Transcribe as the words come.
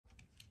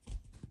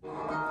I'm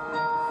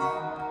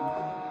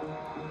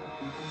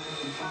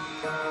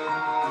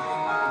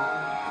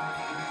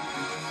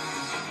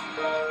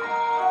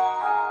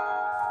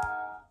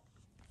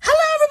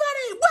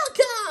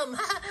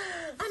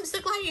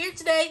so glad you're here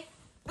today.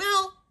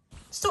 Well,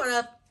 sort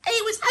of.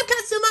 Anyways, I've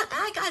got so much,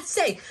 I gotta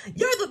say,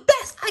 you're the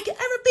best I could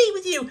ever be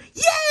with you.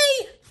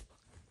 Yay!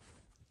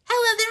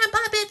 Hello there, I'm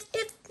Puppets.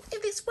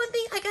 If there's one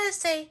thing I gotta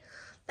say,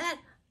 that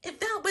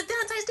with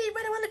Valentine's Day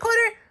right around the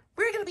corner,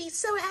 we're gonna be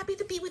so happy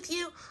to be with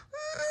you.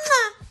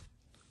 Mwah!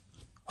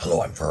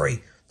 Hello, I'm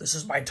Furry. This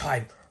is my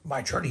time,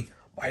 my journey,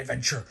 my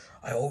adventure.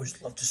 I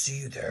always love to see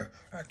you there.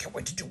 I can't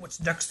wait to do what's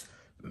next.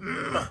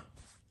 Hey,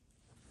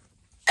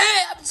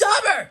 I'm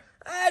Summer!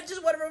 I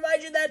just want to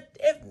remind you that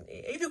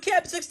if you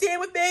can't 16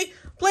 with me,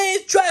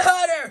 please try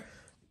harder.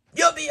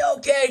 You'll be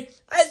okay.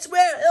 I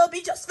swear it'll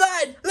be just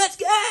fine. Let's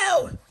go!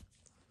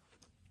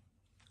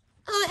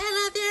 Oh,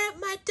 hello there,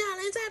 my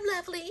darlings. I'm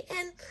lovely,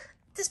 and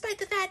despite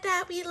the fact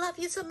that we love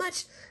you so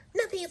much,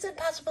 nothing is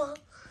impossible.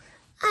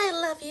 I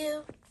love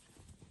you.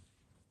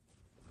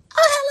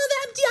 Oh, hello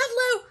there, I'm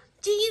Diablo.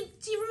 Do you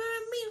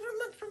remember me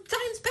from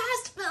times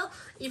past? Well,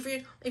 if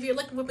you're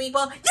looking for me,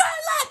 well, you're in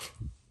luck.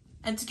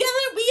 And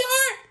together we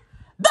are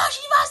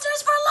Moshi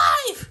Monsters for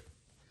Life!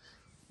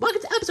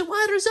 Welcome to episode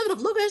 107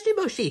 of Logo History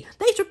Moshi.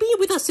 Thanks for being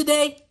with us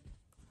today.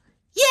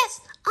 Yes,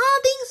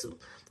 all things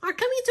are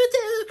coming to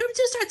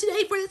a start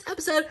today for this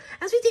episode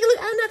as we take a look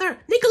at another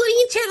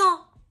Nickelodeon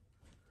channel.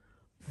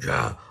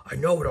 Yeah, I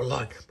know it a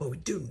lot, but we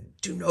do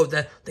know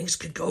that things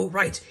could go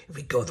right if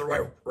we go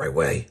the right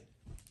way.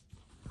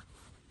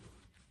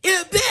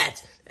 You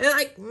bet! And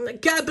I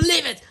can't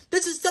believe it.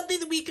 This is something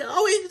that we can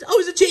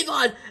always achieve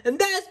on, and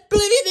that is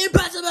believing the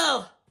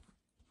impossible.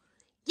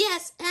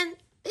 Yes, and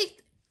if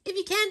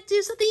you can't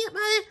do something about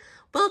it,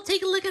 well,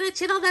 take a look at a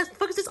channel that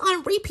focuses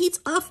on repeats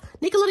of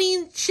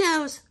Nickelodeon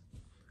shows.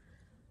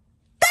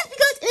 That's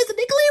because it's a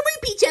Nickelodeon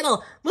repeat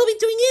channel. We'll be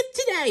doing it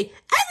today,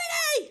 every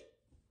day.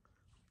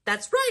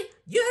 That's right.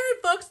 You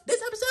heard, folks.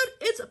 This episode,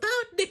 it's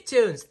about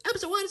Nicktoons.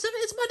 Episode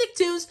 107 is about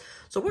Nicktoons,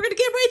 so we're going to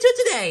get right to it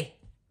today.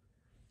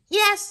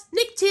 Yes,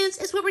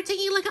 Nicktoons is what we're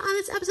taking a look at on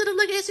this episode of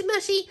Logo History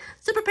Moshi,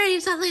 so prepare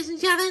yourself, ladies and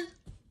gentlemen.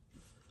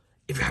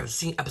 If you haven't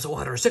seen episode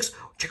 106,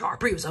 check out our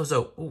previous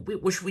episode,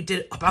 which we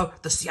did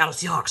about the Seattle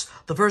Seahawks,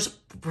 the first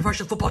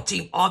professional football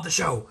team on the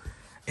show.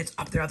 It's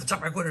up there at the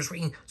top right corner of the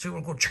screen, so if you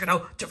want to go check it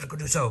out, definitely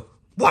go do so.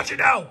 Watch it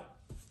now!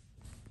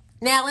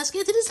 Now let's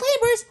get to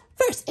disclaimers.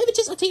 First,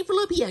 images are taken from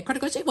Lopia,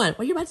 Critical Check 1.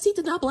 What you're about to see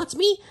does not belong to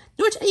me,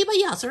 nor to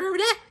anybody else. Remember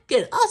that?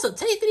 Good. Also,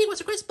 today's video was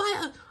requested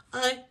by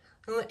a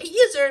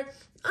user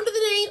under the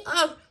name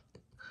of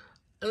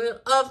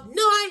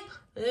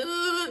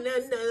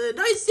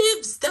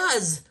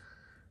Does.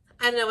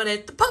 I don't know what it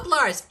is.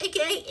 ThePoplars,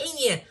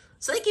 a.k.a.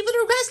 So thank you for the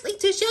request. Link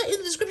to the show in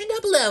the description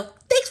down below.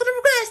 Thanks for the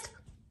request.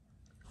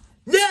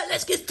 Now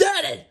let's get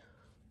started.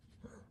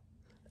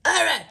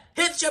 Alright,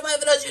 here's the show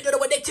for those who don't know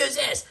what Nicktoons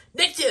is.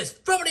 Nicktoons,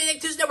 formerly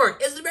Nicktoons Network,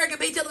 is an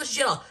American-based television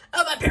channel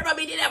owned by Paramount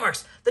Media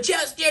Networks. The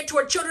channel is geared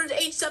toward children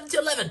aged 7 to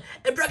 11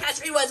 and broadcasts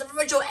reruns of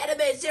original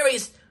animated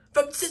series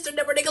from sister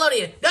network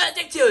Nickelodeon, known as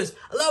Nicktoons,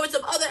 along with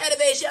some other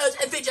animated shows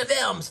and feature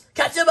films.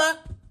 Katsuma,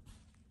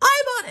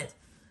 I'm on it.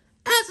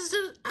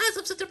 As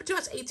of September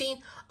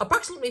 2018,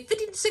 approximately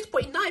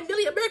 56.9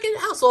 million American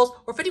households,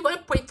 or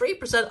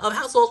 51.3% of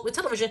households with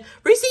television,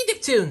 receive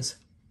Nicktoons.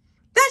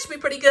 That should be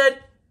pretty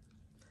good.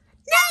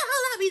 Now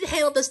allow me to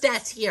handle the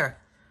stats here.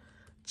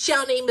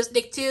 Channel name is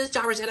Nicktoons,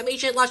 genre is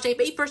animation, launch date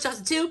May 1st,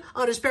 2002,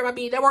 on his Paramount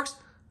Media Networks.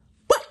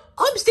 What?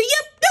 I'm still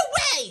up? No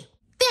way!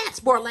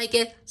 That's more like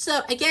it.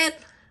 So again,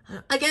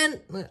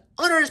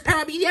 owners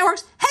Paramount Media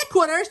Networks,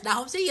 headquarters,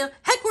 now I'm saying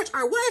headquarters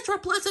are West Shore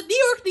Plaza, New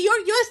York,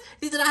 US.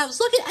 They do not have a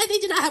slogan, and they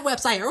do not have a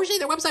website. Originally,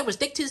 their website was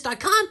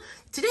Nicktoons.com.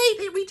 Today,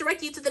 they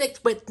redirect you to the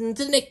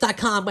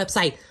Nick.com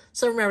website.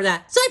 So remember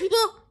that. Sorry,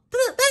 people.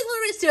 There's a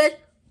little risk to it.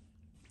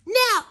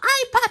 Now,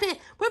 I'm Puppet,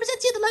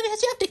 representing the Logo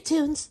History of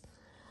Nicktoons.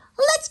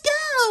 Let's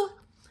go!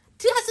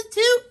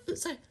 2002,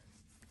 sorry.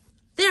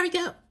 There we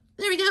go.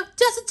 2002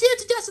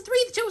 to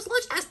 2003, the show was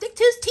launched as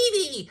Nicktoons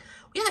TV.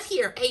 We have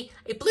here a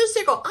blue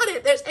circle. On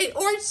it, there's an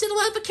orange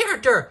silhouette of a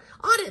character.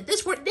 On it,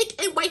 there's word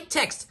Nick in white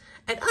text.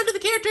 And under the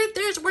character,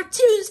 there's word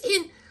Toons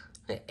in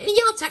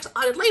yellow text.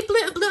 On it, light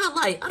blue and blue on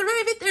light. On the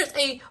right of it, there's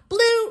a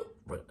blue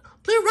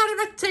rounded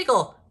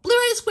rectangle. Blue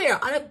rounded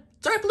square. On a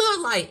dark blue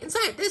on light.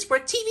 Inside, there's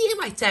word TV in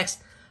white text.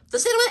 The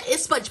silhouette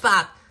is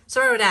SpongeBob.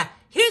 So remember that.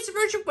 Here's the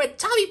version with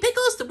Tommy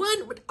Pickles, the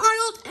one with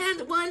Arnold, and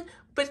the one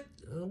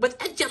with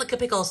Angelica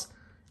Pickles.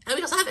 And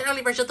we also have an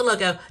early version of the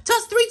logo.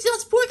 2003,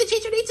 2004, they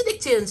changed their name to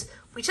Nicktoons.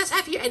 We just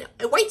have here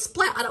a white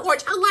splat on an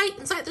orange outline.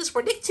 Inside this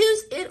for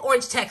Nicktoons in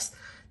orange text.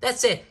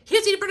 That's it.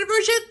 Here's the inverted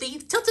version, the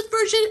tilted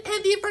version,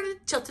 and the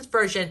inverted tilted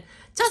version.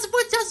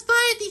 2004,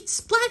 2005, the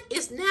splat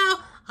is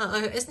now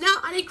on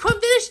a chrome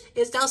finish.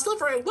 It's now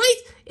silver and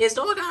white. It's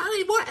no longer on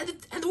anymore,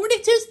 and the word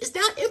Nicktoons is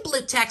now in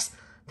blue text.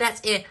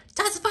 That's it.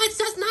 2005,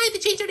 2009, they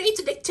changed their name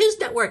to Nicktoons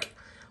Network.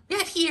 We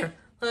have here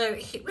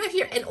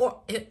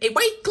a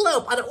white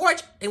globe on a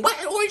white and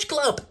orange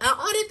globe.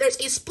 On it, there's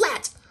a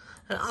splat.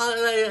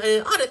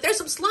 On it, there's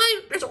some slime.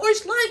 There's orange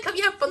slime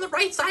coming out from the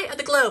right side of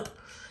the globe.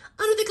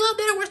 Under the globe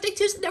there, where's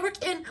Nicktoons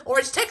Network in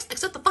orange text,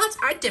 except the fonts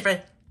are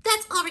different.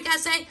 That's all we gotta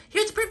say.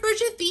 Here's the print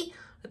version,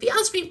 the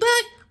on-screen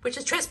bug, which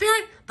is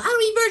transparent, the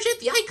Halloween version,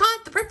 the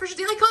icon, the print version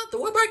of the icon, the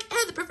warmark,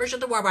 and the print version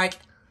of the warmark.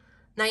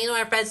 Now, you know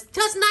our friends,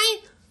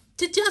 2009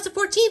 to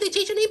 2014, they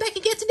changed their name back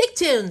again to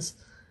Nicktoons.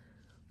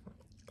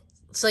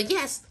 So,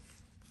 yes.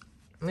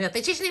 Yeah,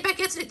 they changed their name back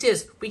again to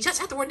Nicktoons. We just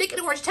have the word Nick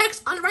in orange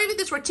text. On the right of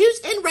this word twos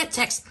in red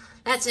text.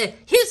 That's it.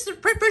 Here's the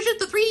print version,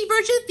 the 3D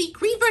version, the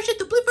green version,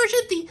 the blue version,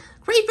 the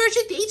gray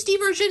version, the HD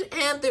version,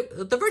 and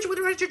the version with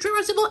the registered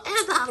trademark symbol,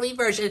 and the Halloween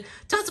version.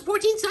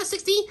 2014,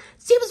 2016,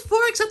 same as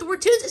before, except the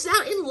word tunes is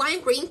now in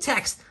lime green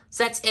text.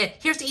 So that's it.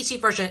 Here's the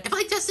HD version. If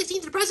I test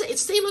 16 to the present,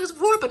 it's the same as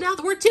before, but now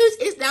the word tunes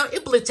is now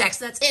in blue text.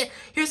 That's it.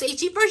 Here's the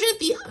HD version,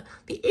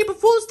 the April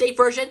Fool's Day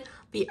version,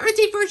 the Earth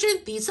Day version,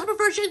 the summer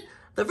version,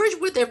 the version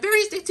with their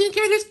various Nicktoon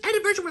characters, and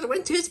the version where the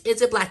word tunes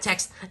is in black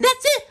text. And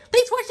that's it.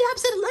 Thanks for watching the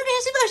episode of Logo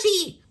History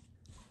Moshi.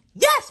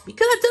 Yes,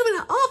 because I'm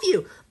telling all of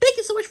you. Thank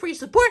you so much for your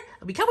support,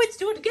 and we can't wait to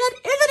do it again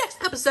in the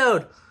next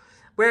episode,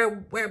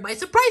 where it might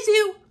surprise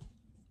you.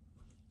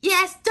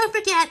 Yes, don't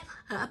forget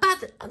about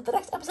the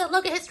next episode of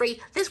Logo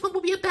History. This one will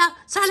be about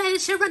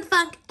Starlight and Run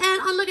Funk,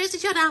 and on Logo History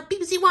Showdown,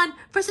 BBC One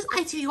versus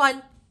ITV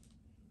One.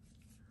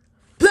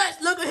 Plus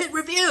Logo Hit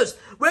Reviews,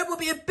 where it will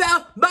be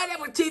about My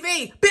Network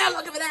TV. Be on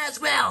looking for that as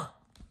well.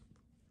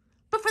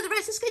 But for the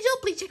rest of the schedule,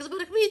 please check us out on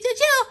the community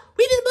channel.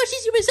 We did the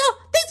Moshis, you myself.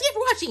 Thanks again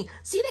for watching.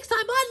 See you next time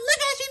on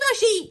Logo History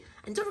Moshi.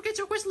 And don't forget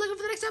to request a logo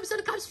for the next episode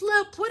of comments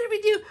below. Whatever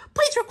you do,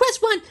 please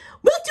request one.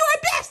 We'll do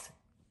our best.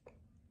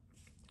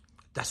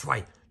 That's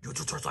right. You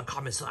do turn on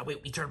comments so that way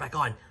we turn it back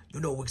on.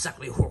 You know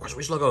exactly who requested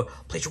which logo.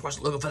 Please request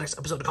a logo for the next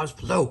episode in the comments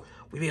below.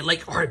 We may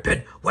like or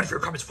pin one of your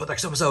comments for the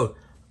next episode.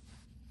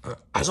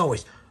 As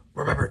always,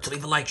 remember to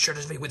leave a like, share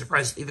this video with your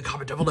friends, leave a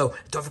comment down below,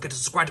 and don't forget to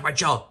subscribe to my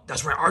channel.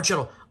 That's right, our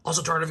channel.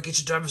 Also turn on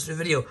notifications to never miss a new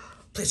video.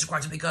 Please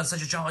subscribe to me because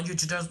such a channel on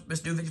YouTube doesn't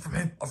miss a new video from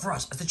him or for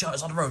us, as the channel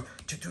is on the road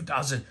to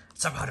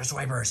 2,700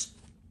 subscribers.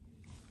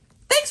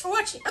 Thanks for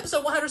watching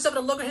episode 107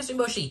 of Logo History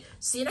Moshi.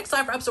 See you next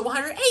time for episode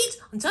 108.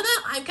 Until now,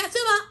 I'm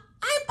Katsuma.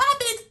 I'm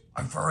Poppin.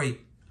 I'm Furry.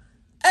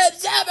 I'm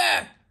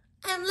Summer.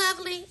 I'm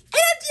Lovely. And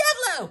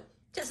I'm Diablo.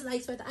 Just a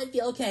nice one. I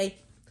feel okay.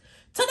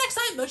 Till next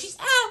time, Moshi's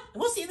out,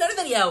 and we'll see you in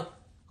another video.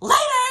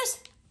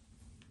 Laters!